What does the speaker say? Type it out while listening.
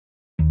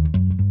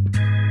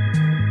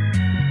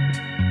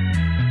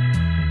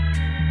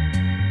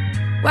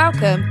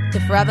Welcome to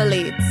Forever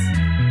Leeds.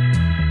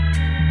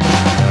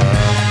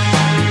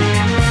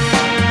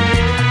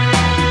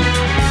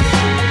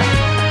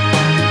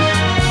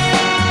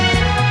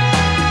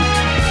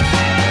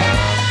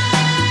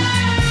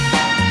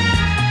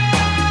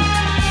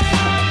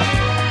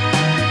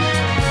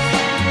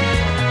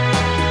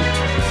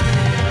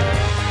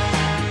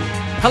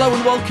 Hello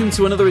and welcome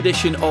to another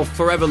edition of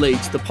Forever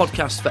Leeds, the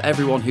podcast for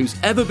everyone who's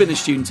ever been a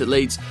student at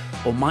Leeds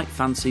or might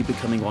fancy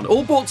becoming one.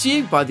 All brought to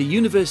you by the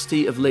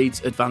University of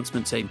Leeds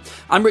Advancement Team.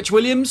 I'm Rich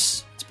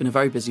Williams. It's been a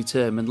very busy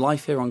term and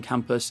life here on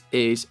campus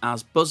is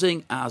as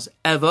buzzing as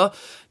ever.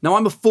 Now,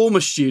 I'm a former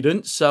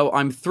student, so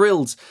I'm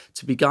thrilled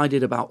to be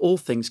guided about all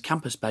things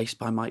campus-based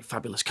by my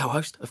fabulous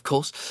co-host, of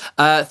course.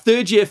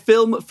 Third-year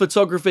film,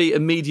 photography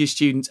and media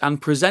student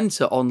and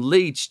presenter on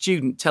Leeds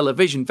Student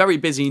Television. Very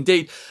busy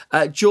indeed.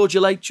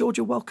 Georgia Lake.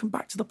 Georgia, welcome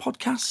back to the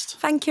podcast.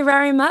 Thank you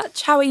very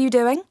much. How are you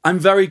doing? I'm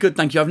very good,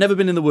 thank you. I've never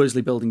been in the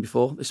Worsley building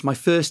before. This is my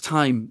first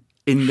time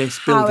in this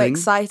building. How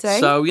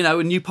exciting. So,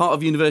 a new part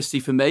of university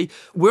for me.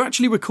 We're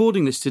actually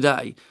recording this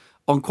today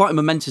on quite a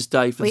momentous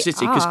day for the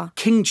city because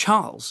King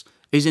Charles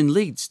is in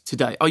Leeds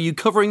today. Are you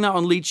covering that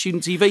on Leeds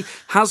Student TV?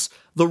 Has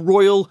the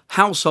royal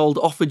household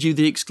offered you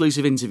the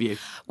exclusive interview?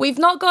 We've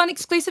not got an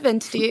exclusive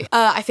interview.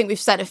 I think we've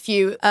sent a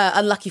few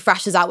unlucky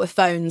frashers out with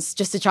phones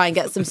just to try and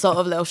get some sort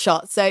of little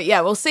shots. So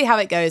yeah, we'll see how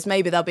it goes.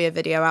 Maybe there'll be a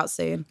video out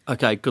soon.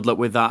 Okay, good luck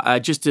with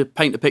that. Just to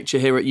paint a picture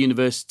here at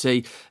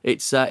university,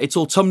 it's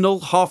autumnal.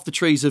 Half the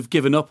trees have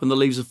given up and the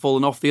leaves have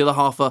fallen off. The other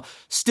half are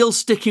still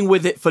sticking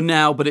with it for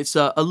now, but it's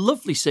a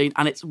lovely scene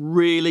and it's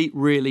really,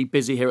 really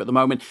busy here at the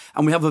moment.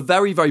 And we have a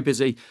very, very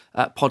busy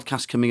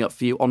podcast coming up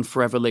for you on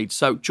Forever Leeds.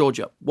 So,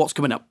 Georgia, what's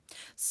coming up?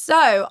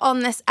 So,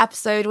 on this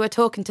episode, we're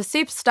talking to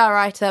superstar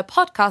writer,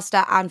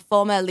 podcaster, and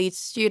former Leeds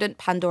student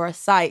Pandora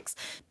Sykes.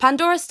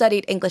 Pandora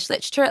studied English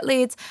literature at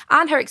Leeds,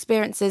 and her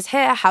experiences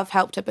here have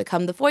helped her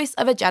become the voice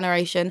of a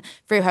generation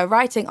through her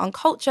writing on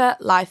culture,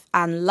 life,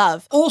 and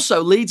love.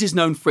 Also, Leeds is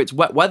known for its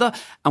wet weather,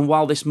 and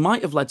while this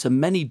might have led to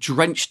many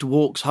drenched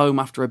walks home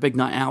after a big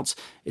night out,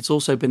 it's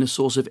also been a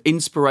source of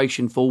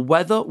inspiration for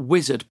weather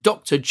wizard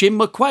Dr. Jim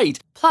McQuaid.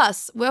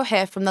 Plus, we'll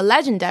hear from the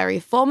legendary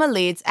former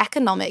Leeds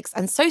economics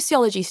and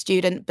sociology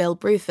student Bill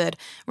Bruford,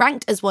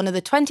 ranked as one of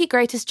the 20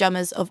 greatest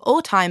drummers of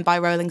all time by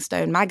Rolling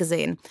Stone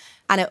magazine.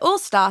 And it all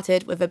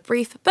started with a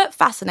brief but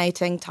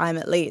fascinating time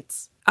at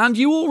Leeds. And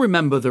you all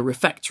remember the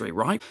refectory,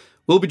 right?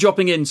 We'll be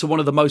dropping into one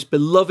of the most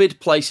beloved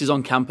places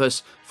on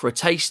campus for a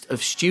taste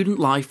of student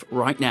life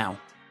right now.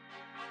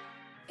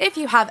 If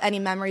you have any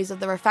memories of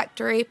the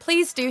refectory,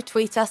 please do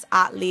tweet us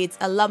at Leeds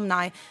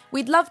Alumni.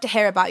 We'd love to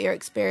hear about your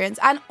experience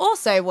and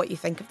also what you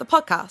think of the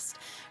podcast.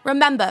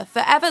 Remember,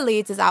 Forever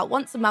Leeds is out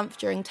once a month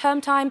during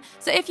term time,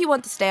 so if you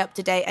want to stay up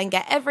to date and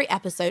get every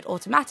episode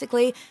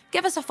automatically,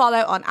 give us a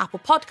follow on Apple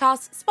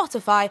Podcasts,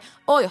 Spotify,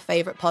 or your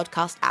favourite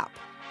podcast app.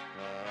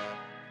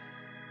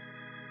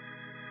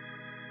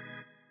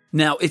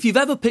 Now, if you've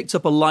ever picked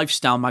up a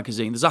lifestyle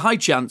magazine, there's a high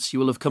chance you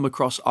will have come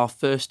across our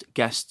first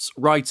guest's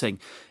writing.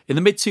 In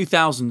the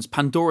mid-2000s,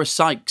 Pandora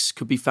Sykes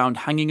could be found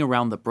hanging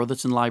around the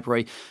Brotherton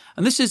Library,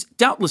 and this has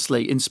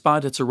doubtlessly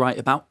inspired her to write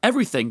about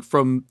everything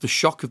from the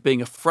shock of being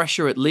a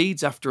fresher at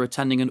Leeds after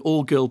attending an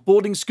all-girl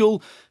boarding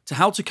school to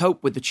how to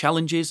cope with the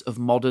challenges of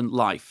modern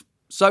life.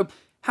 So,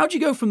 how do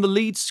you go from the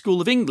Leeds School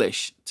of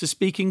English to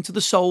speaking to the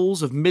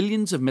souls of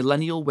millions of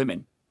millennial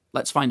women?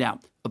 Let's find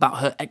out about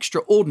her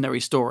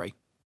extraordinary story.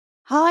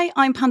 Hi,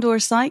 I'm Pandora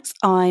Sykes.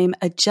 I'm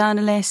a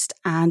journalist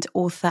and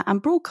author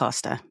and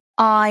broadcaster.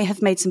 I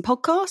have made some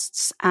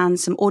podcasts and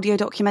some audio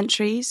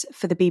documentaries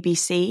for the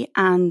BBC,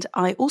 and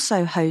I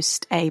also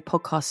host a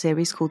podcast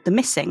series called The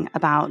Missing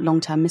about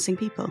long-term missing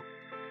people.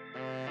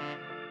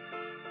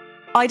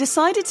 I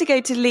decided to go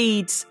to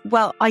Leeds.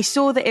 Well, I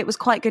saw that it was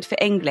quite good for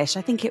English.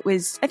 I think it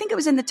was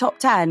in the top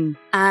 10,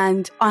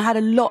 and I had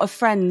a lot of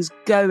friends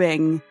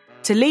going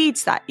to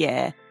Leeds that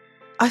year.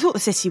 I thought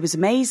the city was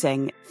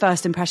amazing,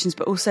 first impressions,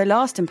 but also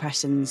last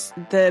impressions.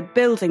 The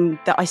building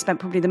that I spent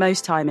probably the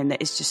most time in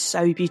that is just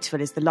so beautiful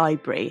is the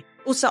library.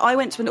 Also, I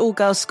went to an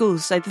all-girls school,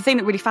 so the thing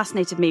that really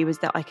fascinated me was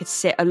that I could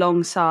sit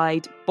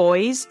alongside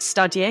boys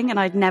studying, and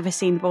I'd never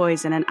seen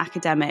boys in an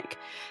academic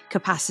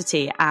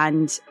capacity,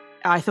 and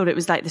I thought it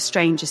was like the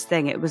strangest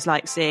thing. It was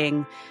like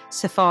seeing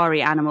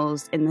safari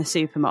animals in the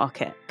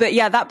supermarket. But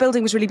yeah, that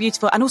building was really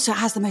beautiful. And also it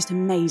has the most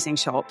amazing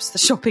shops. The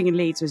shopping in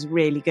Leeds was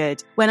really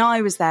good. When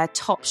I was there,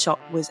 Topshop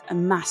was a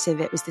massive.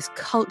 It was this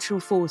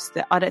cultural force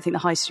that I don't think the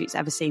high street's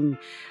ever seen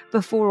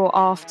before or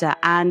after.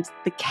 And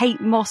the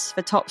Kate Moss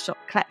for Topshop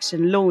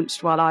collection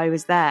launched while I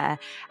was there,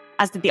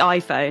 as did the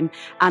iPhone.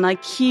 And I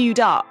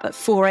queued up at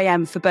 4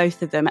 a.m. for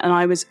both of them. And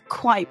I was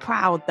quite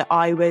proud that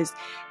I was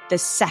the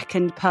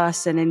second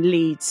person in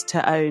Leeds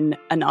to own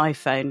an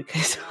iPhone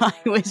because I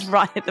was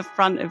right at the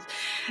front of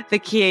the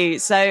queue.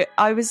 So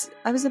I was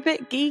a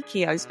bit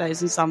geeky, I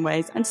suppose, in some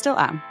ways, and still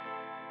am.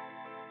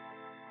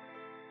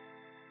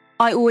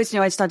 I always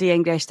knew I'd study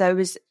English. There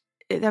was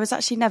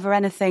actually never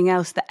anything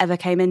else that ever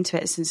came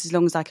into it since as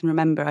long as I can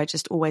remember. I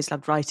just always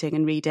loved writing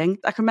and reading.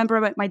 I can remember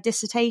I wrote my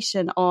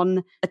dissertation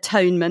on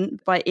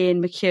Atonement by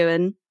Ian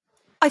McEwan.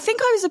 I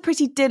think I was a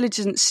pretty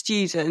diligent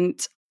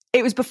student.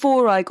 It was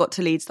before I got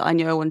to Leeds that I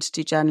knew I wanted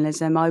to do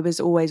journalism. I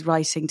was always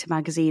writing to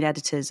magazine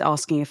editors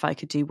asking if I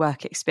could do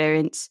work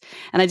experience.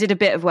 And I did a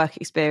bit of work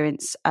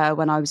experience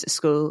when I was at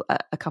school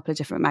at a couple of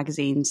different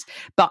magazines.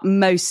 But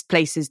most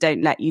places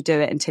don't let you do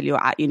it until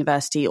you're at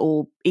university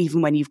or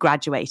even when you've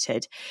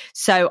graduated.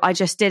 So I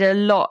just did a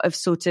lot of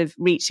sort of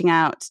reaching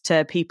out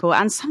to people,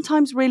 and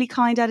sometimes really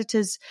kind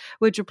editors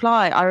would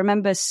reply. I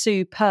remember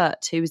Sue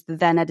Pert, who was the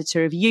then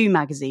editor of You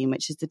magazine,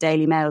 which is the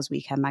Daily Mail's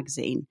weekend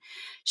magazine.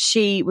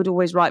 She would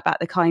always write back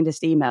the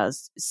kindest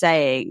emails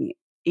saying,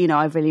 you know,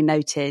 I've really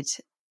noted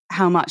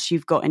how much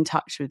you've got in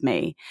touch with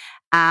me.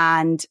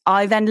 And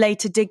I then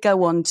later did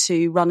go on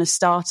to run a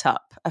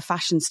startup, a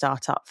fashion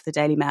startup for the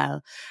Daily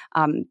Mail,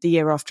 the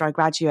year after I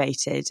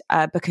graduated,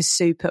 because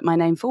Sue put my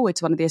name forward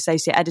to one of the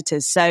associate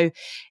editors. So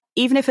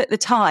even if at the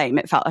time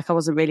it felt like I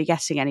wasn't really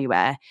getting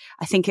anywhere,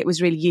 I think it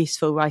was really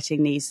useful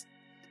writing these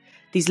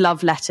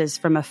love letters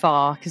from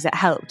afar, because it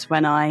helped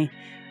when I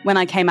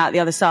came out the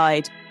other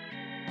side.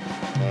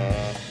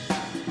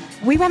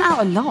 We went out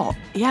a lot.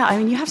 Yeah, I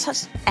mean, you have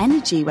such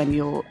energy when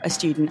you're a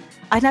student.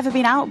 I'd never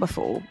been out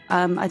before.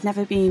 I'd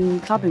never been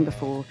clubbing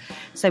before.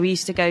 So we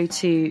used to go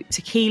to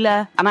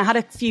Tequila, and I had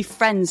a few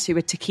friends who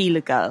were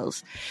Tequila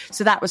girls.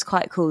 So that was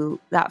quite cool.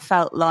 It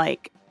felt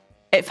like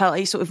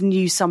you sort of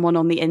knew someone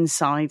on the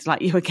inside,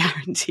 like you were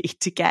guaranteed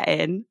to get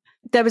in.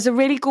 There was a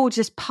really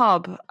gorgeous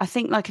pub, I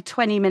think like a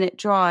 20-minute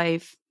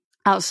drive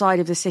outside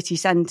of the city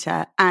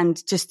centre,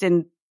 and just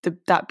in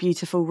that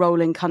beautiful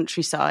rolling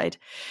countryside.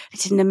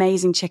 It did an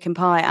amazing chicken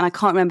pie, and I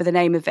can't remember the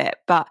name of it,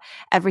 but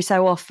every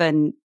so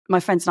often my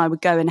friends and I would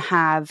go and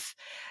have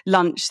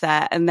lunch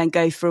there and then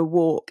go for a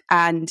walk.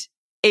 And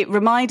it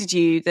reminded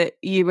you that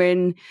you were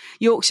in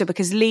Yorkshire,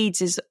 because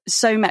Leeds is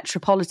so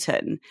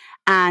metropolitan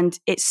and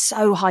it's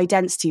so high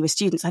density with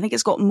students. I think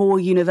it's got more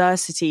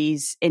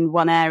universities in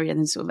one area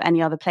than sort of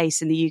any other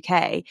place in the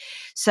UK.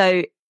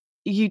 So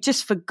you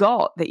just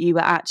forgot that you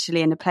were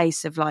actually in a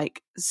place of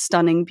like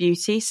stunning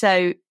beauty.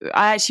 So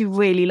I actually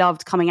really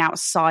loved coming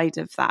outside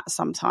of that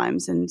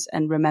sometimes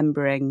and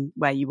remembering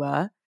where you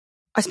were.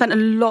 I spent a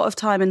lot of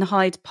time in the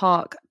Hyde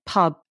Park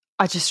pub.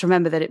 I just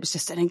remember that it was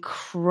just an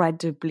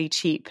incredibly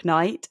cheap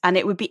night, and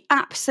it would be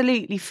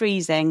absolutely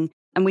freezing,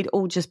 and we'd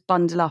all just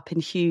bundle up in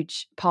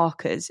huge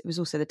parkas. It was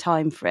also the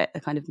time for it,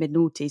 the kind of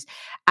mid-noughties,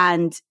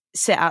 and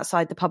sit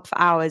outside the pub for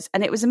hours.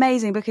 And it was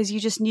amazing because you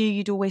just knew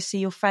you'd always see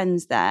your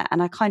friends there.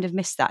 And I kind of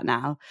miss that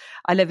now.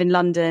 I live in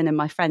London and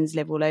my friends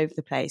live all over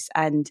the place.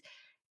 And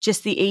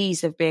just the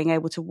ease of being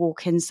able to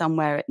walk in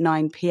somewhere at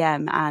 9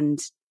 p.m.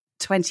 and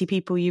 20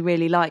 people you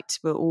really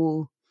liked were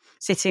all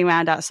sitting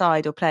around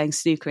outside or playing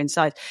snooker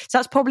inside. So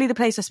that's probably the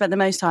place I spent the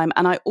most time.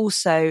 And I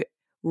also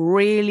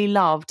really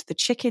loved the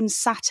chicken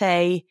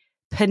satay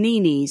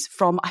paninis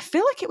from, I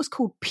feel like it was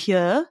called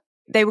Pure.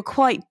 They were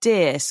quite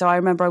dear, so I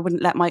remember I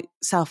wouldn't let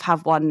myself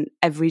have one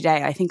every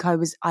day. I think I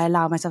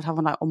allowed myself to have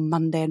one like on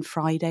Monday and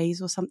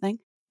Fridays or something.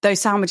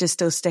 Those sandwiches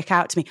still stick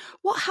out to me.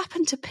 What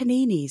happened to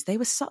paninis? They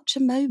were such a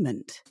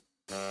moment.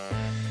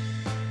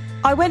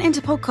 I went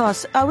into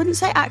podcasts, I wouldn't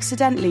say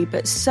accidentally,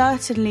 but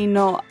certainly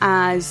not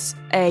as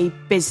a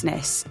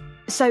business.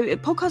 So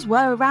podcasts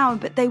were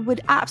around, but they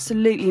would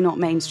absolutely not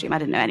mainstream. I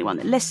didn't know anyone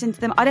that listened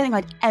to them. I don't think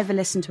I'd ever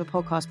listened to a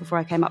podcast before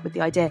I came up with the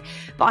idea,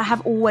 but I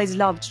have always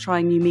loved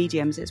trying new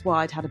mediums. It's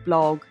why I'd had a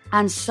blog.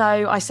 And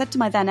so I said to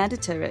my then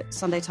editor at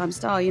Sunday Times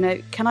Star,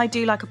 can I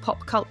do like a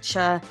pop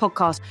culture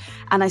podcast?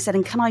 And I said,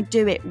 and can I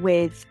do it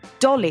with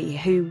Dolly,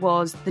 who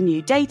was the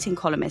new dating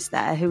columnist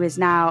there, who is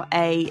now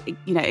a,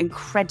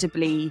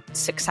 incredibly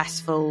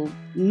successful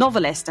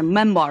novelist and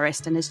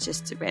memoirist and has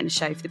just written a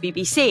show for the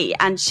BBC.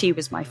 And she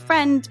was my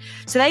friend.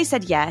 So they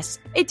said yes.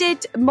 It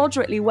did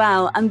moderately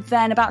well. And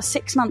then about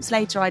 6 months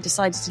later, I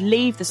decided to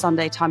leave the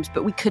Sunday Times,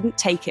 but we couldn't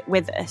take it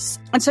with us.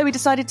 And so we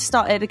decided to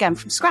start it again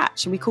from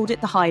scratch. And we called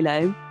it The High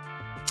Low,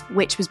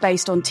 which was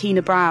based on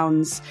Tina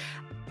Brown's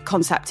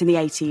concept in the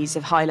 80s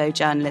of high-low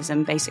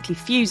journalism, basically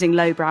fusing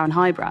lowbrow and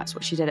highbrow. That's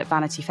what she did at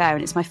Vanity Fair,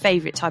 and it's my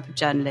favourite type of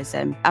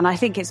journalism. And I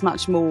think it's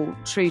much more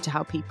true to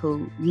how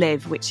people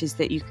live, which is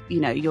that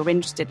you're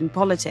interested in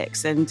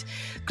politics and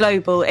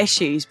global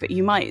issues, but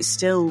you might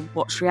still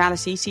watch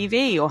reality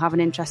TV or have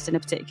an interest in a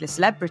particular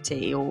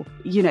celebrity, or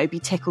be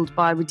tickled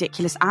by a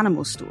ridiculous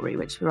animal story,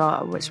 which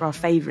are our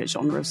favourite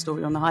genre of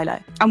story on The High Low.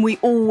 And we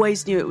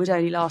always knew it would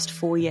only last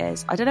 4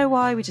 years. I don't know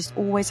why, we just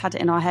always had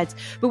it in our heads,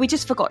 but we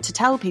just forgot to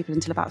tell people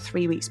until about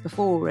 3 weeks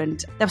before,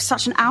 and there was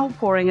such an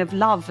outpouring of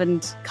love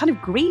and kind of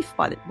grief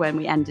when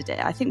we ended it.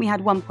 I think we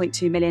had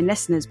 1.2 million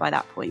listeners by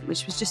that point,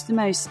 which was just the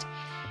most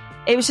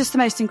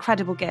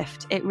incredible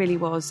gift. It really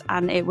was,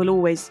 and it will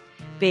always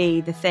be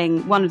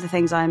one of the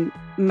things I'm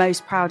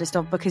most proudest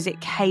of, because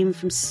it came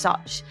from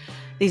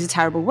these are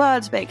terrible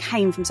words, but it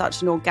came from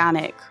such an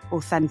organic,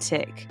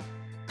 authentic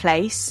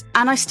place.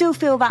 And I still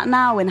feel that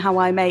now in how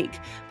I make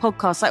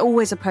podcasts. I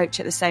always approach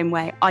it the same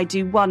way. I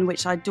do one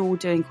which I adore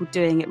doing called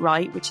Doing It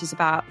Right, which is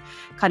about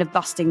kind of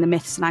busting the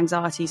myths and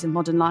anxieties of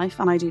modern life.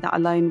 And I do that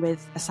alone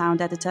with a sound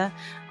editor.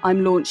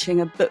 I'm launching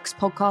a books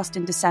podcast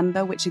in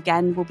December, which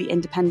again will be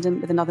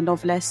independent with another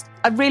novelist.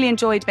 I've really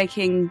enjoyed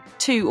making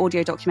 2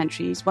 audio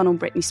documentaries, one on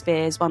Britney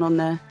Spears, one on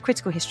the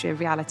critical history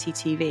of reality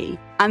TV.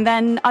 And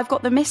then I've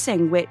got The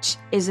Missing, which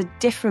is a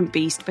different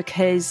beast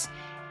because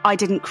I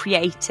didn't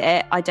create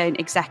it, I don't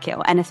exec it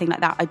or anything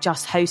like that, I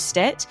just host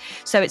it.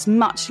 So it's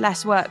much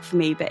less work for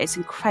me, but it's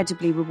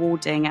incredibly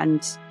rewarding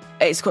and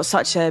it's got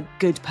such a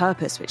good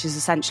purpose, which is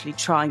essentially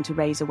trying to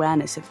raise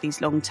awareness of these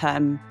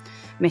long-term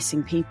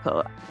missing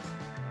people.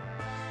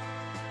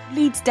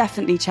 Leeds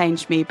definitely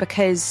changed me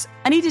because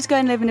I needed to go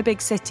and live in a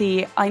big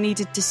city. I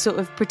needed to sort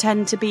of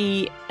pretend to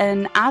be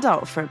an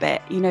adult for a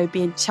bit, you know,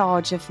 be in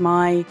charge of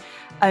my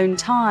own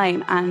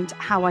time and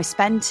how I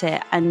spent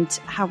it and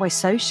how I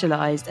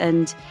socialised.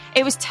 And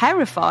it was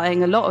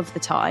terrifying a lot of the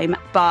time,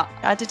 but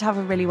I did have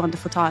a really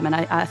wonderful time and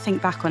I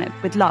think back on it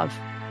with love.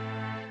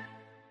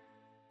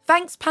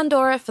 Thanks,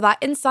 Pandora, for that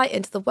insight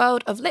into the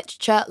world of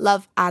literature,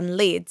 love and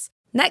Leeds.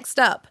 Next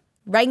up,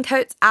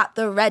 raincoats at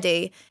the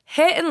ready.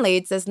 Here in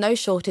Leeds, there's no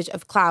shortage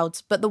of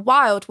clouds, but the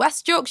wild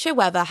West Yorkshire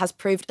weather has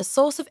proved a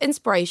source of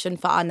inspiration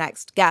for our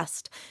next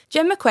guest.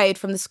 Jim McQuaid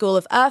from the School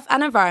of Earth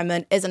and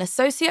Environment is an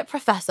Associate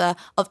Professor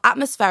of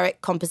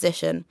Atmospheric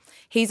Composition.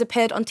 He's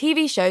appeared on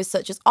TV shows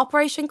such as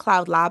Operation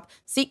Cloud Lab,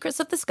 Secrets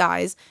of the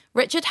Skies,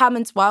 Richard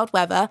Hammond's Wild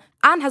Weather,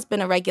 and has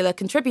been a regular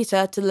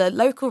contributor to the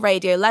local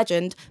radio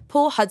legend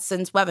Paul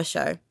Hudson's Weather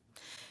Show.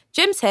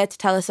 Jim's here to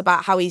tell us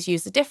about how he's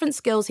used the different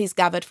skills he's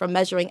gathered from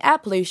measuring air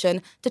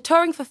pollution to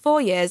touring for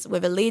 4 years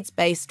with a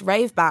Leeds-based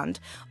rave band,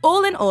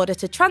 all in order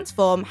to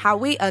transform how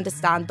we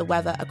understand the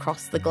weather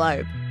across the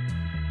globe.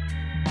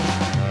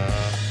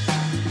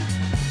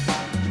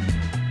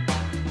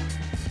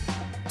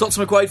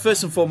 Dr. McQuaid,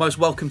 first and foremost,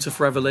 welcome to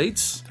Forever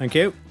Leeds. Thank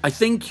you. I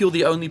think you're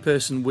the only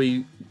person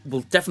we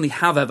will definitely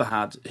have ever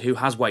had who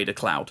has weighed a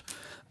cloud.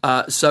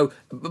 So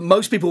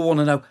most people want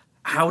to know,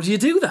 how do you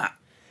do that?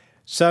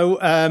 So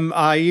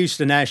I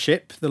used an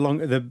airship,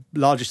 the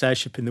largest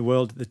airship in the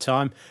world at the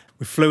time.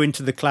 We flew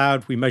into the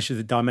cloud, we measured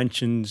the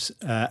dimensions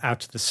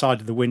out of the side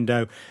of the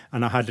window,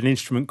 and I had an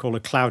instrument called a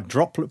cloud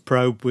droplet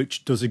probe,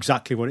 which does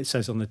exactly what it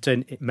says on the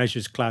tin. It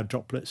measures cloud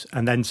droplets,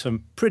 and then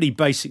some pretty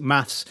basic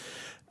maths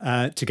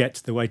to get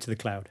to the way to the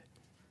cloud.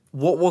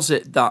 What was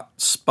it that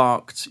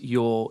sparked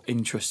your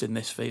interest in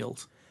this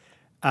field?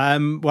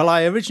 Well,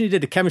 I originally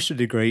did a chemistry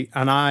degree,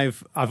 and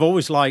I've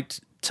always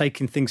liked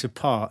taking things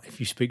apart. If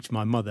you speak to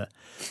my mother,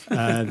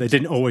 they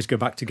didn't always go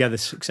back together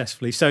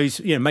successfully. So,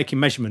 making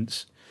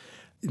measurements,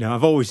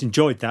 I've always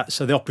enjoyed that.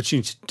 So the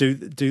opportunity to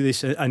do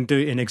this and do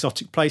it in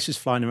exotic places,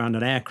 flying around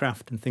an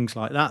aircraft and things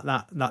like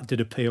that did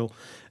appeal.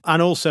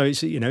 And also,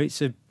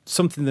 it's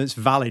something that's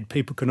valid.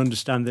 People can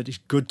understand that it's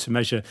good to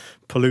measure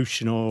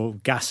pollution or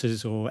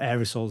gases or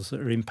aerosols that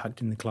are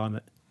impacting the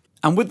climate.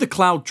 And with the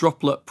cloud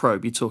droplet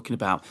probe you're talking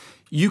about,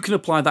 you can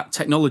apply that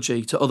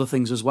technology to other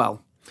things as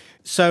well.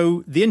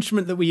 So the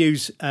instrument that we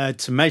use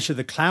to measure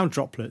the cloud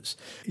droplets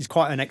is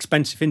quite an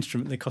expensive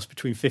instrument. They cost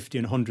between £50,000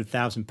 and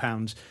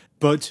 £100,000.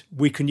 But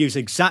we can use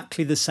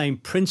exactly the same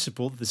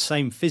principle, the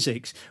same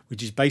physics,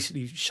 which is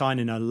basically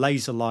shining a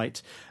laser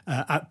light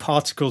at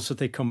particles that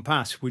they come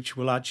past, which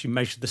will actually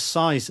measure the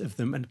size of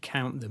them and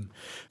count them.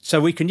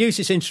 So we can use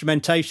this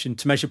instrumentation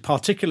to measure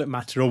particulate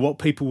matter, or what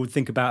people would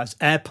think about as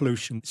air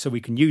pollution. So we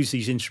can use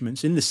these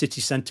instruments in the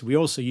city centre. We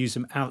also use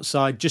them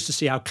outside just to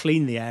see how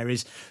clean the air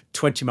is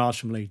 20 miles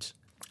from Leeds.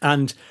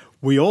 And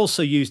we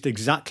also used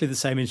exactly the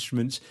same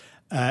instruments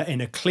in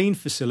a clean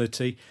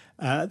facility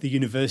at the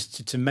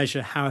university to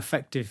measure how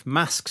effective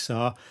masks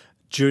are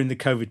during the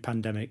COVID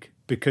pandemic,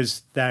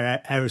 because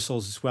they're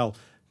aerosols as well.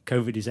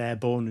 COVID is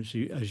airborne, as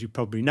you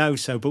probably know,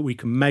 but we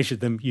can measure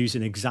them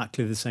using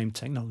exactly the same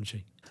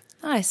technology.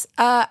 Nice.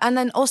 And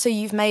then also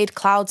you've made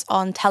clouds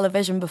on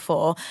television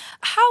before.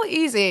 How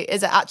easy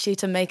is it actually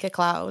to make a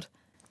cloud?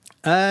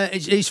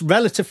 It's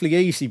relatively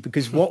easy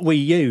because what we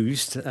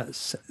used,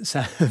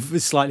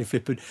 slightly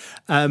flippant,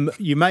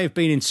 you may have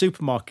been in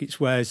supermarkets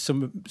where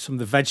some of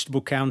the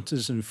vegetable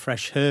counters and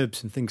fresh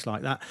herbs and things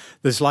like that,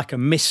 there's like a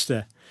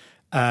mister,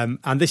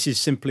 and this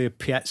is simply a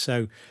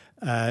piezo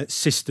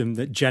system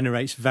that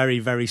generates very,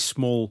 very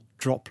small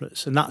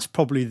droplets. And that's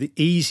probably the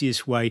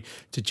easiest way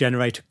to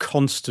generate a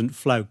constant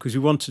flow, because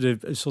we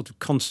wanted a sort of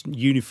constant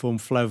uniform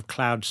flow of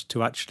clouds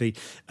to actually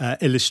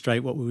illustrate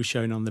what we were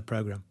showing on the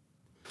programme.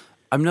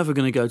 I'm never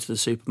going to go to the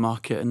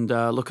supermarket and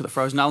look at the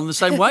frozen owl in the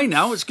same way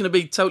now. It's going to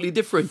be totally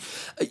different.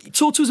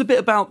 Talk to us a bit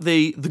about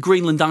the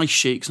Greenland ice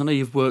sheet, because I know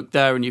you've worked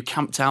there and you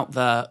camped out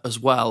there as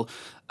well.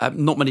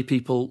 Not many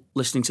people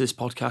listening to this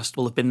podcast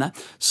will have been there.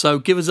 So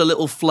give us a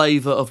little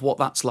flavour of what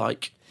that's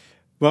like.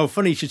 Well,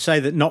 funny you should say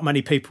that not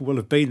many people will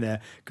have been there,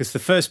 because the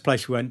first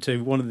place we went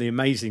to, one of the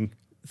amazing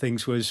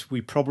things was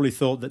we probably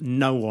thought that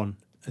no one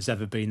has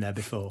ever been there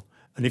before.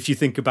 And if you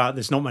think about it,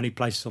 there's not many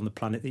places on the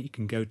planet that you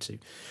can go to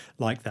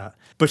like that.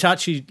 But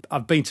actually,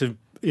 I've been to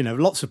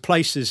lots of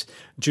places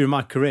during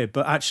my career,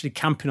 but actually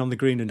camping on the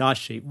Greenland ice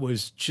sheet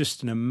was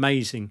just an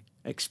amazing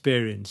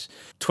experience.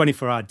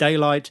 24-hour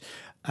daylight,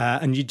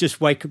 and you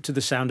just wake up to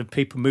the sound of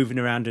people moving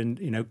around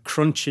and,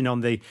 crunching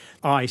on the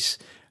ice.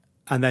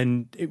 And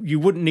then you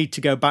wouldn't need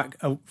to go back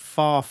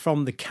far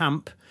from the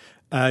camp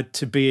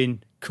to be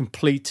in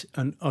complete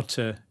and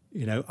utter,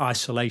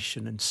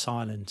 isolation and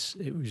silence.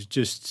 It was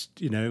just,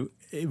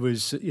 it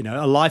was,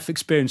 a life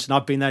experience. And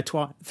I've been there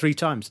 3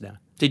 times now.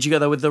 Did you go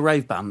there with the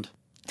rave band?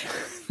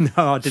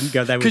 No, I didn't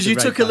go there with the rave band. Because you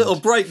took a little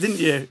break, didn't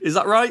you? Is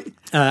that right?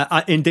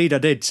 Indeed, I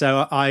did.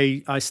 So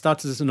I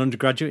started as an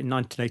undergraduate in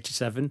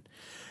 1987.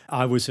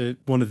 I was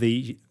one of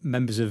the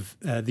members of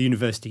the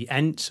University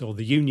Ents, or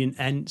the Union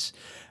Ents,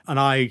 and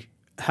I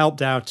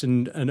helped out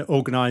and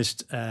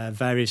organised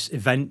various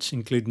events,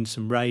 including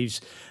some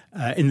raves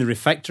in the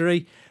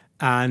refectory.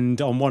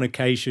 And on one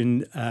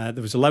occasion,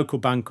 there was a local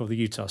band called the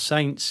Utah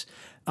Saints,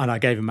 and I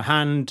gave them a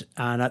hand.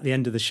 And at the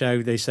end of the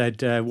show, they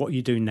said, what are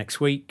you doing next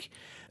week?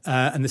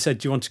 And they said,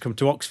 do you want to come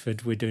to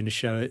Oxford? We're doing a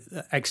show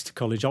at Exeter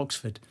College,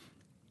 Oxford.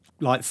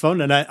 Like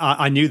fun. And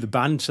I knew the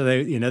band, so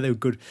they were a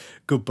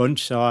good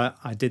bunch. So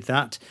I did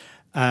that.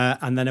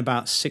 And then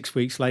about 6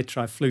 weeks later,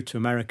 I flew to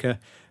America.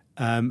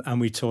 And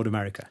we toured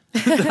America.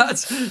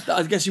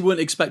 I guess you weren't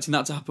expecting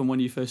that to happen when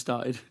you first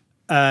started.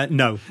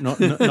 No,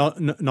 not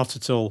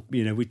at all.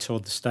 We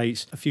toured the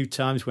States a few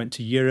times, went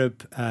to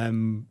Europe.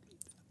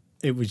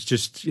 It was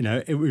just,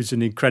 it was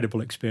an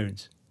incredible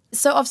experience.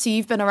 So obviously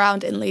you've been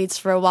around in Leeds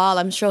for a while.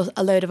 I'm sure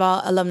a load of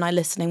our alumni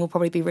listening will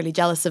probably be really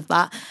jealous of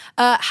that.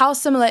 How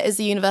similar is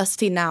the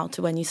university now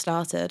to when you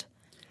started?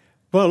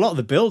 Well, a lot of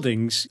the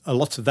buildings, a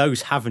lot of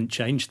those haven't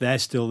changed. They're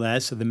still there,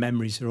 so the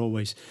memories are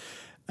always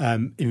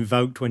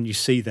invoked when you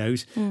see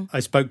those.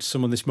 I spoke to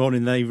someone this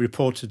morning. They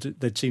reported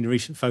they'd seen a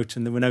recent photo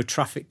and there were no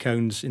traffic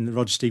cones in the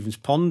Roger Stevens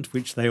Pond,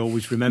 which they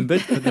always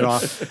remembered.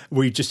 But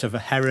we just have a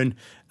heron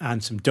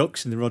and some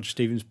ducks in the Roger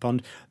Stevens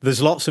Pond.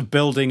 There's lots of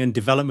building and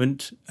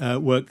development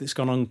work that's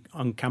gone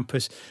on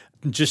campus.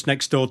 Just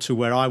next door to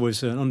where I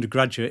was an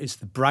undergraduate is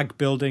the Bragg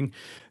building.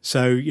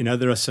 So,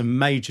 there are some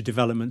major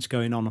developments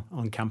going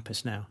on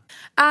campus now.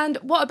 And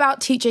what about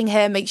teaching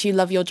here makes you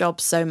love your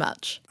job so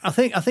much? I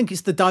think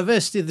it's the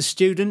diversity of the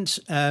students.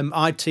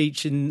 I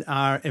teach in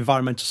our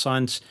environmental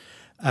science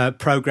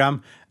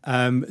programme.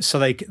 So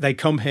they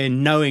come here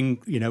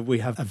knowing, we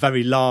have a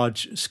very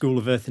large School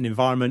of Earth and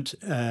Environment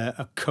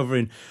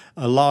covering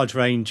a large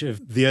range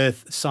of the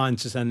earth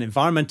sciences and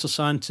environmental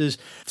sciences.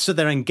 So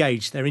they're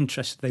engaged, they're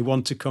interested, they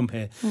want to come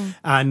here.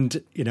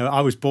 And, I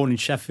was born in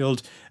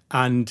Sheffield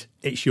and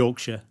it's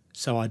Yorkshire.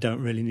 So I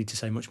don't really need to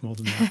say much more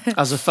than that.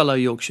 As a fellow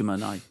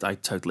Yorkshireman, I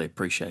totally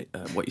appreciate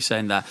what you're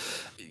saying there.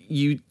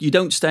 You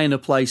don't stay in a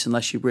place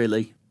unless you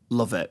really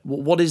love it.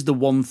 What is the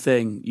one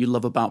thing you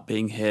love about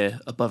being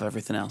here above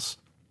everything else?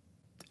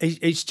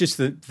 It's just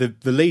the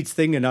Leeds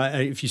thing, and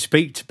if you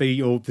speak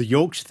to or the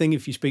Yorkshire thing,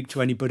 if you speak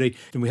to anybody,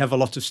 and we have a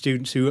lot of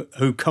students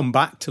who come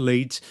back to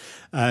Leeds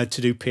to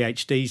do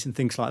PhDs and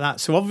things like that.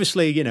 So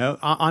obviously,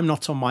 I'm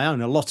not on my own.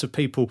 A lot of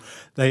people,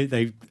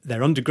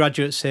 they're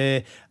undergraduates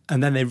here,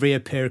 and then they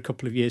reappear a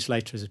couple of years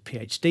later as a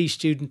PhD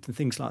student and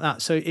things like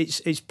that. So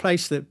it's a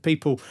place that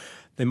people,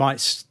 they might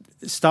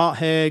start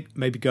here,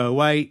 maybe go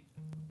away,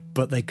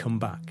 but they come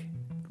back.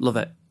 Love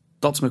it.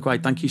 Dr.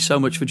 McQuaid, thank you so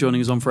much for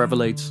joining us on Forever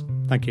Leeds.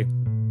 Thank you.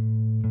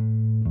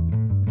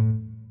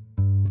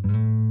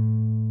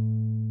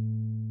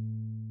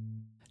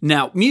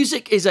 Now,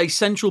 music is a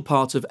central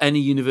part of any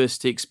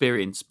university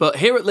experience, but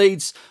here at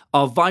Leeds,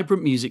 our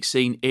vibrant music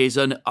scene is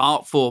an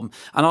art form.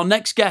 And our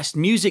next guest,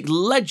 music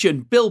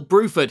legend Bill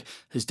Bruford,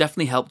 has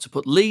definitely helped to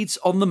put Leeds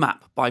on the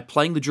map by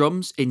playing the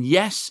drums in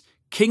Yes,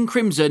 King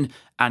Crimson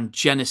and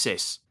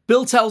Genesis.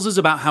 Bill tells us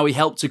about how he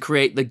helped to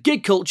create the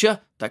gig culture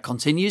that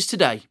continues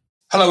today.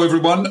 Hello,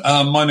 everyone.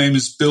 My name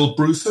is Bill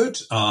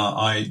Bruford.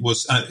 I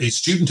was a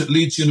student at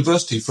Leeds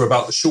University for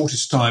about the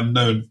shortest time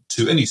known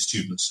to any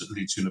students at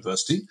Leeds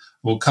University.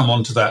 We'll come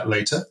on to that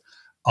later.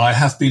 I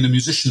have been a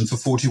musician for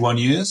 41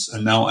 years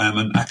and now am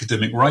an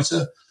academic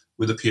writer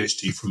with a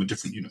PhD from a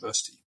different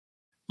university.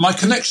 My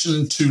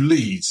connection to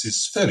Leeds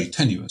is fairly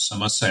tenuous, I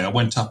must say. I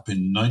went up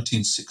in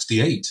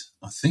 1968,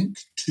 I think,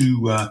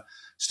 to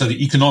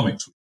study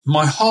economics.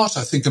 My heart,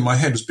 I think, in my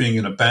head was being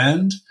in a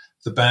band.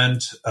 The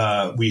band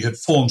we had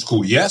formed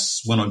called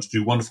Yes, went on to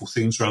do wonderful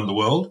things around the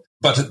world.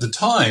 But at the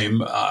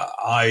time,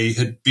 I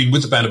had been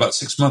with the band about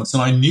 6 months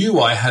and I knew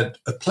I had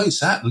a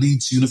place at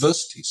Leeds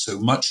University, so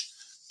much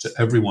to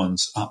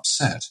everyone's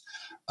upset.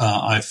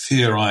 I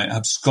fear I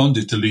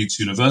absconded to Leeds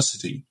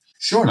University.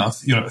 Sure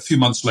enough, a few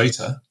months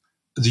later,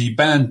 the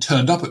band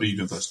turned up at the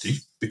university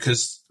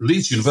because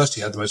Leeds University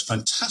had the most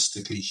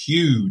fantastically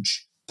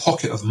huge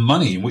pocket of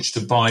money in which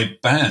to buy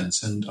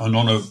bands. And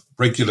on a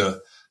regular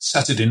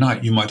Saturday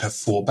night, you might have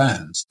 4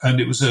 bands. And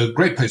it was a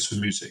great place for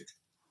music.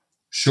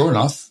 Sure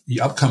enough,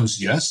 up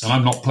comes Yes, and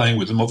I'm not playing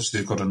with them. Obviously,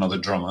 they've got another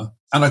drummer.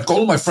 And I'd got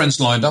all my friends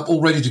lined up, all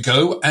ready to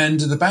go, and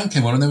the band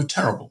came on and they were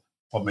terrible.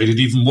 What made it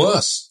even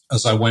worse,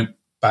 as I went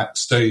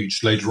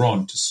backstage later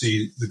on to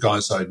see the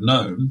guys I'd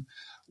known,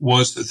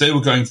 was that they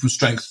were going from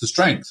strength to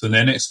strength, and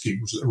their next gig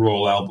was at the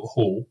Royal Albert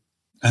Hall.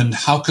 And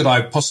how could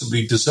I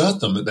possibly desert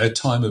them at their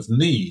time of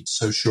need?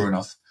 So sure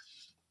enough,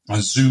 I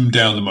zoomed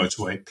down the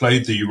motorway,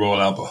 played the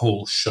Royal Albert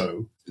Hall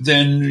show.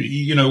 Then,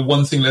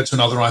 one thing led to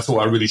another. I thought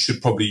I really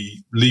should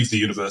probably leave the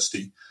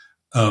university.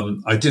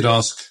 I did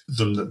ask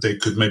them that they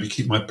could maybe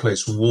keep my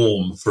place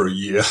warm for a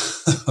year,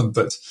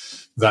 but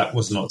that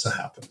was not to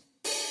happen.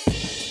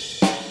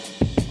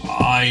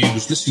 I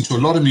was listening to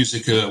a lot of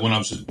music when I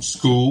was at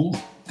school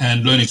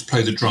and learning to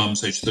play the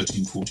drums, age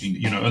 13,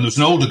 14, and there was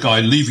an older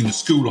guy leaving the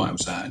school I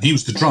was at, and he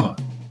was the drummer.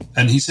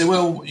 And he said,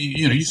 well,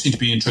 you seem to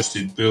be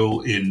interested,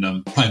 Bill,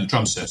 in playing the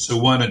drum set, so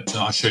why don't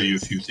I show you a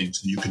few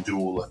things and you can do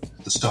all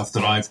the stuff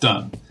that I've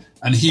done.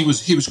 And he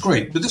was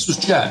great, but this was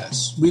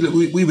jazz. We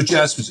were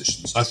jazz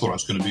musicians. I thought I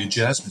was going to be a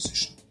jazz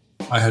musician.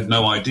 I had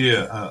no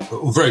idea,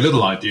 or very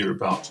little idea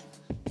about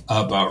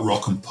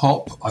rock and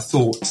pop. I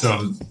thought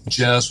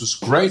jazz was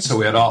great, so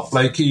we had Art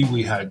Blakey,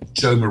 we had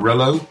Joe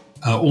Morello,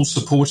 all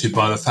supported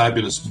by the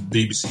fabulous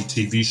BBC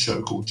TV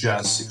show called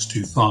Jazz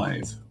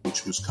 625,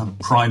 which was kind of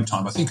prime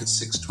time, I think at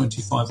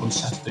 6:25 on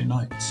Saturday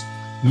nights.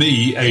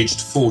 Me,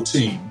 aged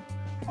 14,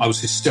 I was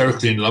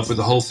hysterically in love with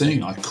the whole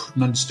thing. I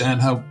couldn't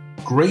understand how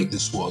great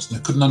this was, and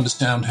I couldn't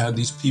understand how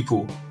these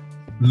people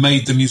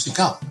made the music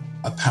up,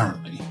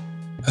 apparently,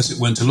 as it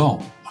went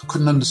along. I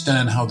couldn't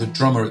understand how the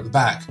drummer at the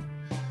back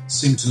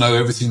seemed to know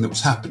everything that was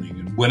happening,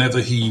 and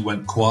whenever he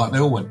went quiet, they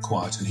all went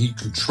quiet, and he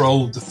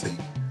controlled the thing.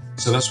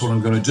 So that's what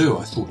I'm going to do,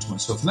 I thought to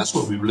myself, and that's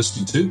what we were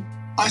listening to.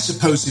 I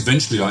suppose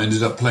eventually I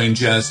ended up playing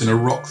jazz in a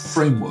rock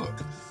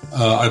framework.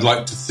 I'd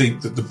like to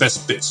think that the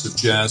best bits of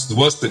jazz, the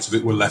worst bits of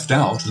it were left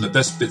out, and the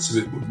best bits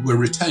of it were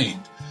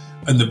retained.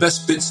 And the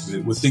best bits of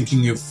it were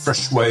thinking of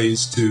fresh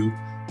ways to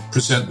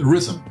present the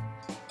rhythm.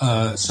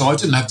 So I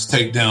didn't have to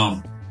take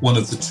down one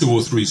of the 2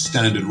 or 3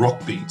 standard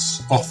rock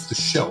beats off the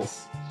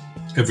shelf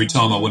every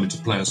time I wanted to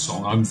play a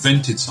song. I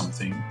invented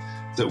something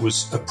that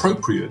was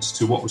appropriate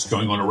to what was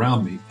going on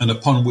around me and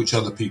upon which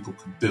other people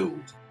could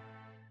build.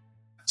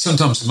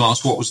 Sometimes I'm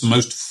asked what was the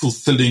most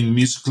fulfilling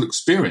musical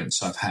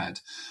experience I've had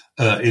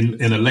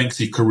in a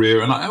lengthy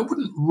career, and I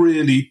wouldn't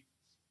really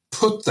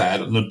put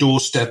that on the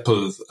doorstep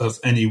of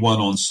any one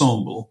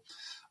ensemble.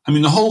 I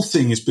mean, the whole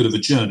thing is a bit of a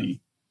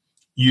journey.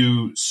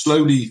 You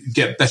slowly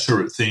get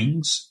better at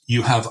things.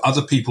 You have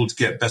other people to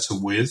get better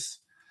with.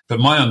 But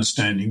my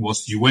understanding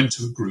was you went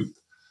to a group,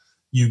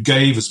 you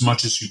gave as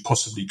much as you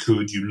possibly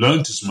could, you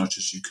learned as much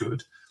as you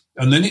could,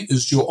 and then it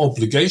is your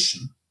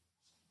obligation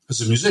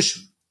as a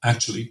musician,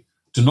 actually,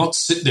 to not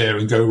sit there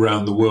and go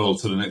around the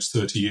world for the next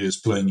 30 years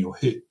playing your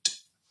hit,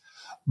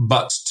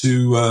 but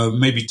to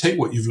maybe take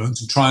what you've learned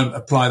and try and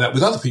apply that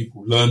with other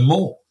people, learn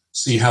more,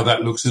 see how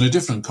that looks in a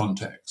different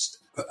context.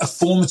 A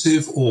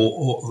formative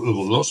or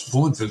lots of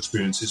formative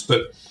experiences,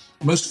 but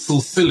most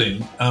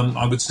fulfilling,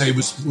 I would say,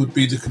 would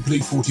be the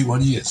complete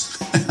 41 years.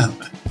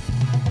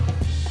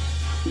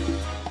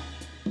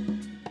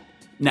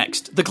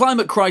 Next, the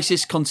climate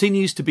crisis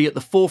continues to be at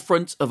the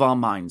forefront of our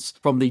minds,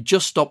 from the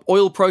Just Stop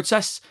Oil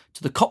protests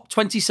to the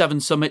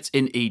COP27 summit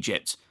in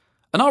Egypt.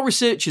 And our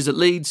researchers at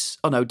Leeds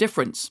are no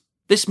different.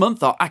 This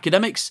month, our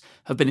academics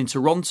have been in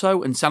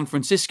Toronto and San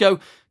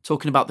Francisco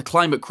talking about the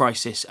climate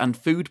crisis and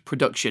food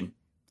production.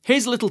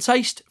 Here's a little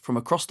taste from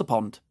across the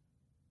pond.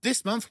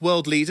 This month,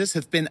 world leaders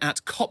have been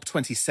at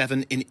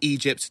COP27 in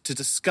Egypt to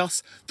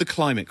discuss the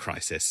climate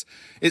crisis.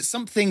 It's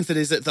something that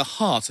is at the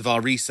heart of our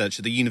research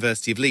at the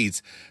University of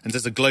Leeds. And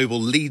as a global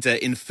leader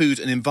in food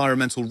and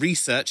environmental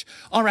research,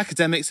 our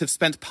academics have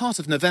spent part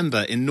of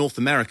November in North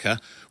America,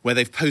 where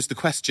they've posed the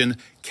question,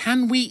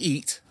 can we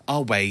eat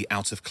our way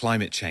out of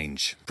climate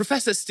change?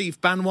 Professor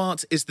Steve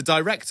Banwart is the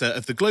director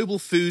of the Global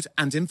Food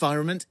and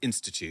Environment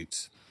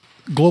Institute.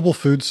 Global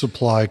food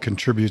supply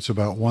contributes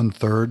about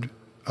 1/3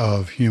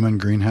 of human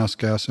greenhouse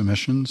gas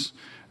emissions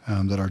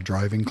that are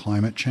driving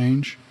climate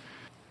change.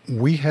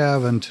 We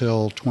have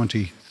until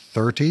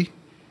 2030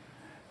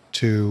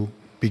 to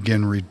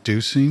begin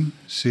reducing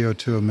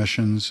CO2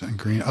 emissions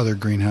and other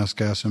greenhouse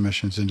gas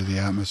emissions into the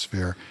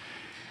atmosphere.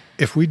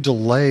 If we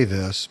delay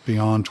this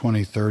beyond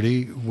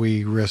 2030,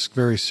 we risk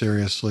very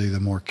seriously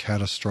the more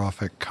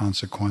catastrophic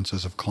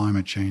consequences of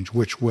climate change,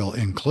 which will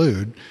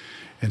include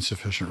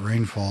insufficient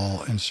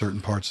rainfall in certain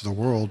parts of the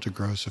world to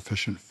grow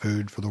sufficient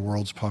food for the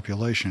world's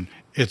population.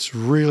 It's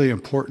really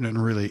important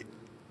and really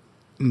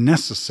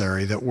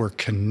necessary that we're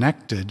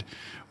connected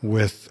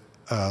with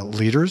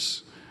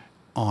leaders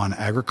on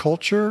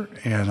agriculture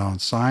and on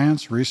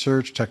science,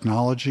 research,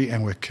 technology,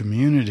 and with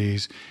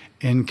communities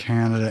in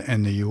Canada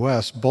and the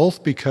U.S.,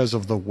 both because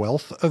of the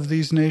wealth of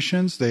these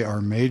nations. They are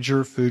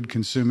major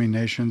food-consuming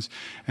nations,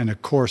 and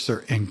of course,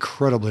 they're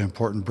incredibly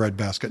important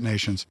breadbasket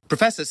nations.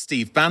 Professor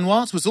Steve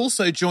Banwart was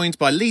also joined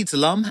by Leeds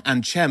alum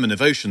and chairman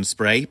of Ocean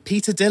Spray,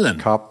 Peter Dillon.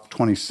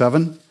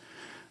 COP27,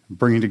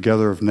 bringing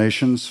together of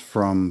nations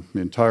from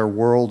the entire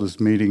world, is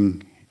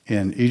meeting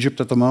in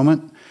Egypt at the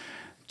moment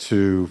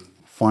to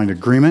find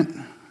agreement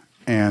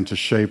and to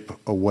shape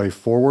a way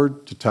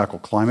forward to tackle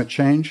climate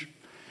change.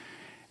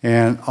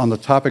 And on the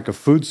topic of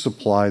food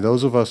supply,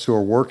 those of us who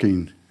are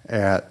working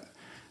at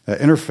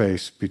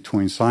interface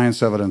between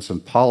science, evidence,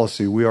 and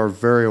policy, we are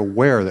very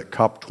aware that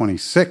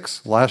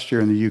COP26 last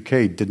year in the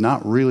UK did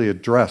not really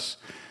address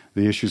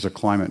the issues of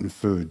climate and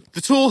food.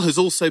 The tour has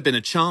also been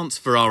a chance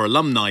for our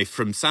alumni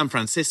from San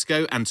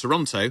Francisco and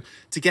Toronto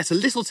to get a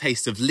little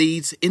taste of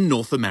Leeds in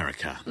North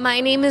America.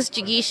 My name is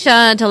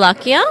Jigisha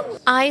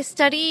Dalakia. I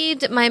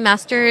studied my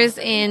master's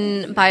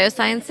in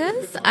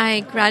biosciences.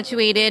 I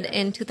graduated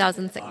in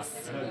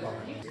 2006.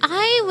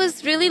 I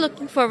was really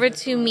looking forward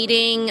to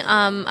meeting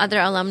other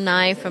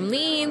alumni from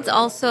Leeds,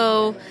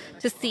 also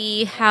to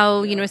see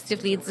how University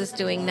of Leeds is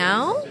doing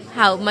now,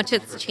 how much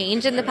it's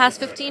changed in the past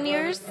 15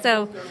 years.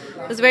 So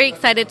I was very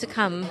excited to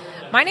come.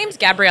 My name's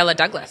Gabriella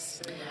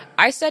Douglas.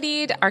 I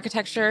studied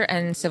architecture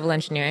and civil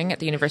engineering at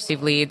the University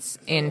of Leeds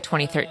in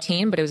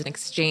 2013, but it was an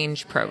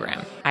exchange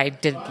program. I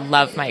did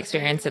love my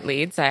experience at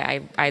Leeds.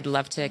 I'd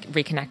love to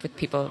reconnect with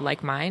people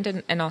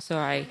like-minded, and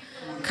also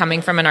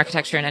coming from an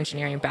architecture and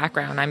engineering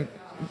background, I'm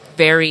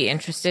very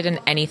interested in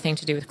anything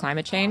to do with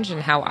climate change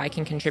and how I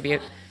can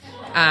contribute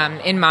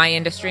in my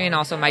industry and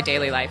also my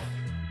daily life.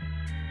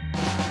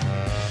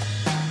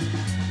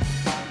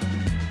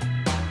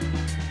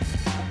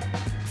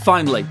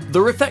 Finally, the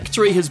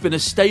refectory has been a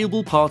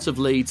stable part of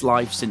Leeds'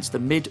 life since the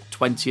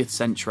mid-20th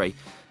century.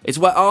 It's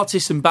where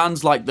artists and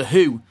bands like The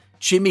Who,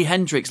 Jimi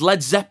Hendrix,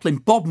 Led Zeppelin,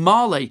 Bob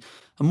Marley,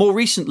 and more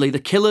recently The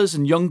Killers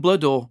and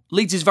Youngblood, or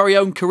Leeds' very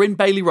own Corinne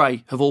Bailey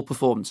Rae, have all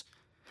performed.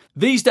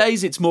 These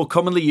days, it's more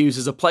commonly used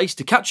as a place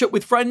to catch up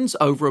with friends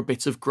over a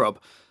bit of grub.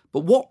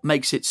 But what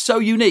makes it so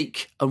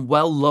unique and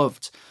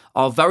well-loved?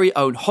 Our very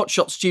own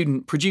hotshot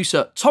student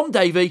producer Tom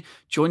Davey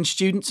joins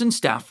students and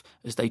staff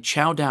as they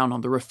chow down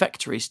on the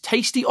refectory's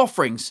tasty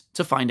offerings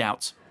to find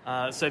out.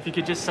 So if you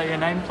could just say your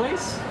name,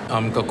 please.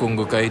 I'm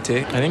Kakungu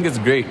Kaite. I think it's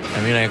great.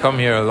 I mean, I come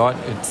here a lot.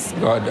 It's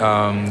got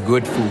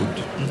good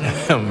food.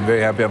 I'm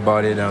very happy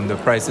about it. The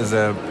prices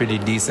are pretty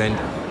decent.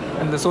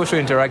 And the social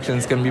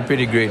interactions can be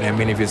pretty great, I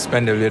mean, if you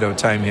spend a little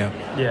time here.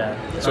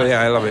 Yeah. So yeah,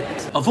 I love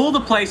it. Of all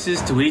the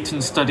places to eat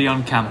and study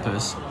on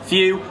campus,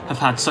 few have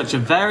had such a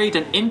varied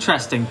and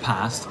interesting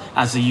past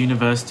as the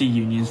University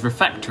Union's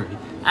refectory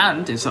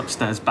and its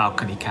upstairs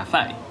balcony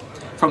cafe.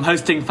 From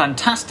hosting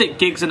fantastic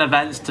gigs and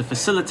events to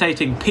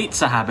facilitating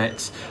pizza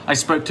habits, I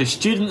spoke to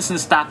students and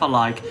staff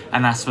alike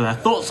and asked for their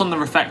thoughts on the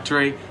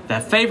refectory,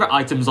 their favourite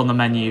items on the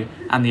menu,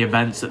 and the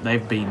events that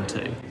they've been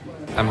to.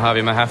 I'm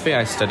Harvey Mahaffey,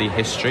 I study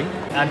history.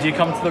 And do you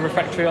come to the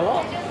refectory a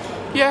lot?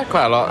 Yeah,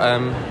 quite a lot.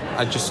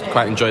 I just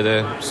quite enjoy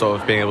the sort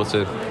of being able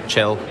to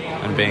chill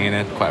and being in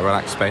a quite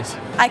relaxed space.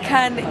 I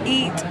can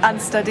eat and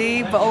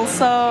study, but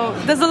also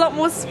there's a lot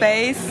more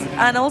space,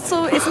 and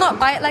also it's not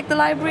quiet like the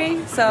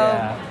library, so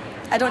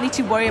I don't need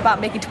to worry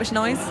about making too much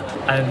noise.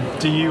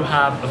 And do you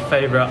have a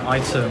favourite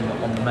item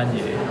on the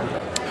menu?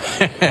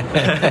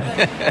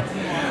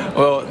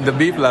 Well, the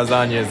beef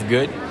lasagna is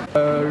good.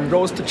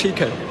 Roast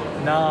chicken.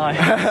 Nice.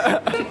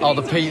 Oh,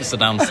 the pizza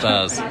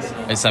downstairs.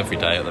 It's every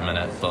day at the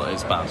minute, but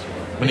it's bad.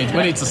 We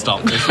need to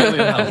stop. It's really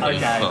unhealthy.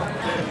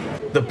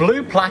 Okay. The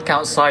blue plaque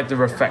outside the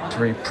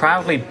refectory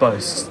proudly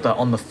boasts that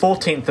on the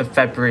 14th of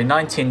February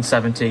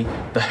 1970,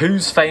 The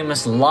Who's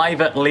famous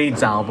Live at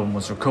Leeds album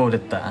was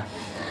recorded there.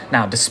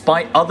 Now,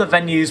 despite other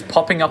venues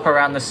popping up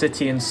around the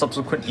city in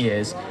subsequent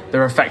years, the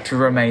refectory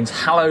remains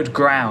hallowed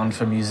ground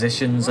for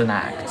musicians and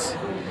acts.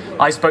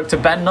 I spoke to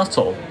Ben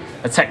Nuttall,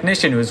 a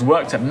technician who has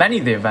worked at many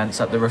of the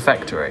events at the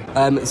refectory.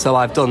 So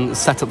I've done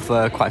set up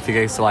for quite a few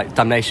gigs, so like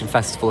Damnation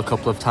Festival a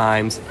couple of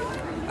times.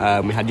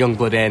 We had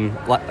Youngblood in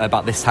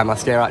about this time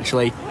last year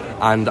actually,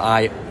 and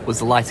I was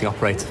the lighting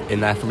operator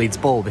in there for Leeds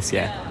Ball this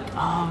year.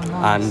 Oh,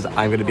 nice. And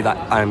I'm going to be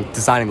I'm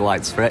designing the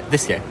lights for it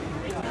this year.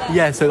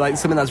 Yeah, so like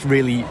something that's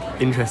really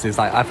interesting is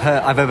like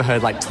I've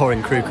overheard like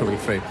touring crew coming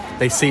through.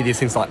 They see these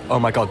things like, oh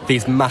my god,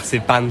 these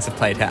massive bands have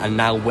played here and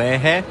now we're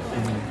here.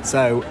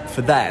 So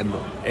for them,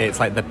 it's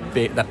like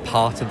they're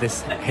part of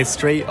this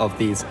history of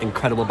these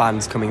incredible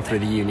bands coming through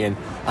the union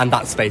and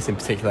that space in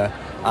particular,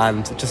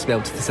 and just to be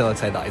able to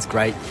facilitate that is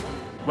great.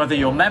 Whether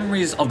your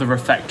memories of the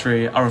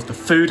refectory are of the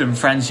food and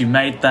friends you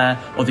made there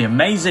or the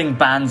amazing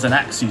bands and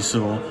acts you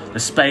saw, the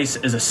space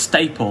is a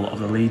staple of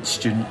the Leeds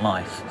student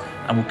life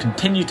and will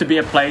continue to be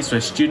a place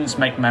where students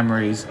make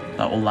memories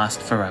that will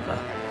last forever.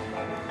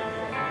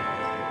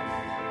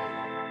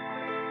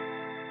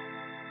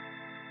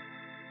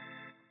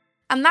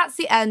 And that's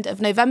the end of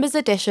November's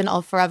edition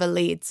of Forever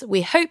Leeds.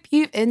 We hope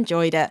you've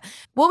enjoyed it.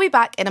 We'll be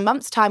back in a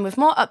month's time with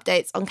more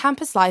updates on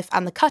campus life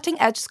and the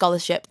cutting-edge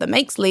scholarship that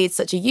makes Leeds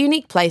such a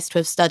unique place to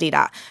have studied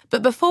at.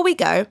 But before we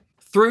go,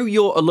 through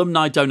your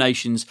alumni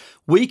donations,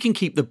 we can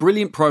keep the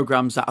brilliant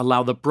programmes that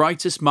allow the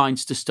brightest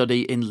minds to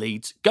study in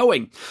Leeds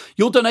going.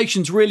 Your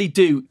donations really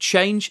do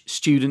change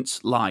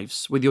students'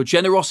 lives. With your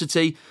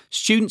generosity,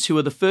 students who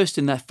are the first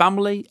in their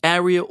family,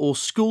 area or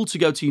school to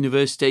go to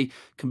university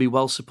can be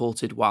well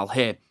supported while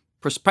here.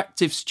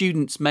 Prospective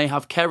students may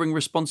have caring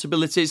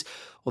responsibilities,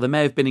 or they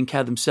may have been in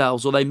care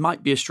themselves, or they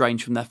might be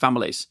estranged from their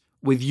families.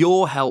 With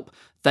your help,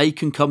 they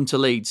can come to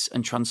Leeds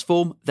and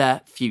transform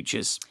their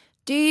futures.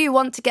 Do you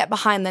want to get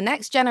behind the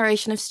next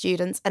generation of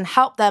students and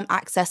help them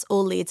access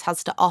all Leeds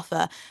has to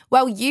offer?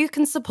 Well, you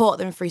can support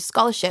them through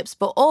scholarships,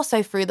 but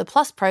also through the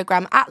Plus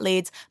programme at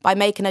Leeds by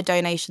making a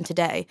donation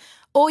today.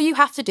 All you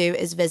have to do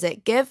is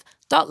visit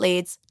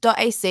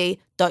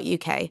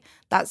give.leeds.ac.uk.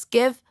 That's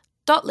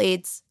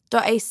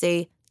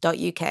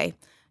give.leeds.ac.uk.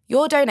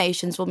 Your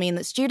donations will mean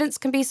that students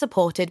can be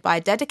supported by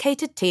a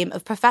dedicated team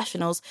of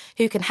professionals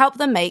who can help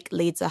them make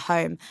Leeds a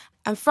home.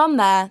 And from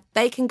there,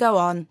 they can go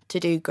on to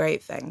do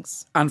great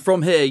things. And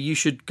from here, you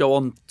should go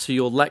on to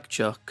your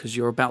lecture because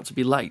you're about to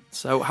be late.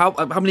 So how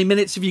many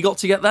minutes have you got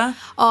to get there?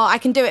 Oh, I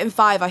can do it in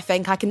 5, I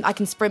think. I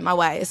can sprint my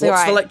way. It's all right.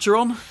 What's the lecture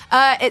on?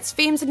 It's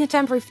themes in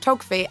contemporary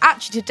photography.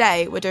 Actually,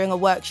 today we're doing a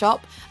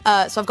workshop.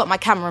 So I've got my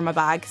camera in my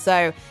bag.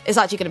 So it's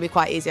actually going to be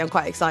quite easy. I'm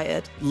quite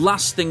excited.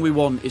 Last thing we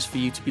want is for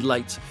you to be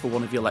late for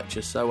one of your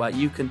lectures. So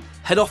you can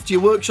head off to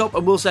your workshop,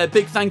 and we'll say a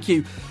big thank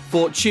you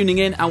for tuning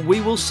in, and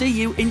we will see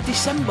you in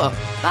December.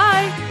 Bye.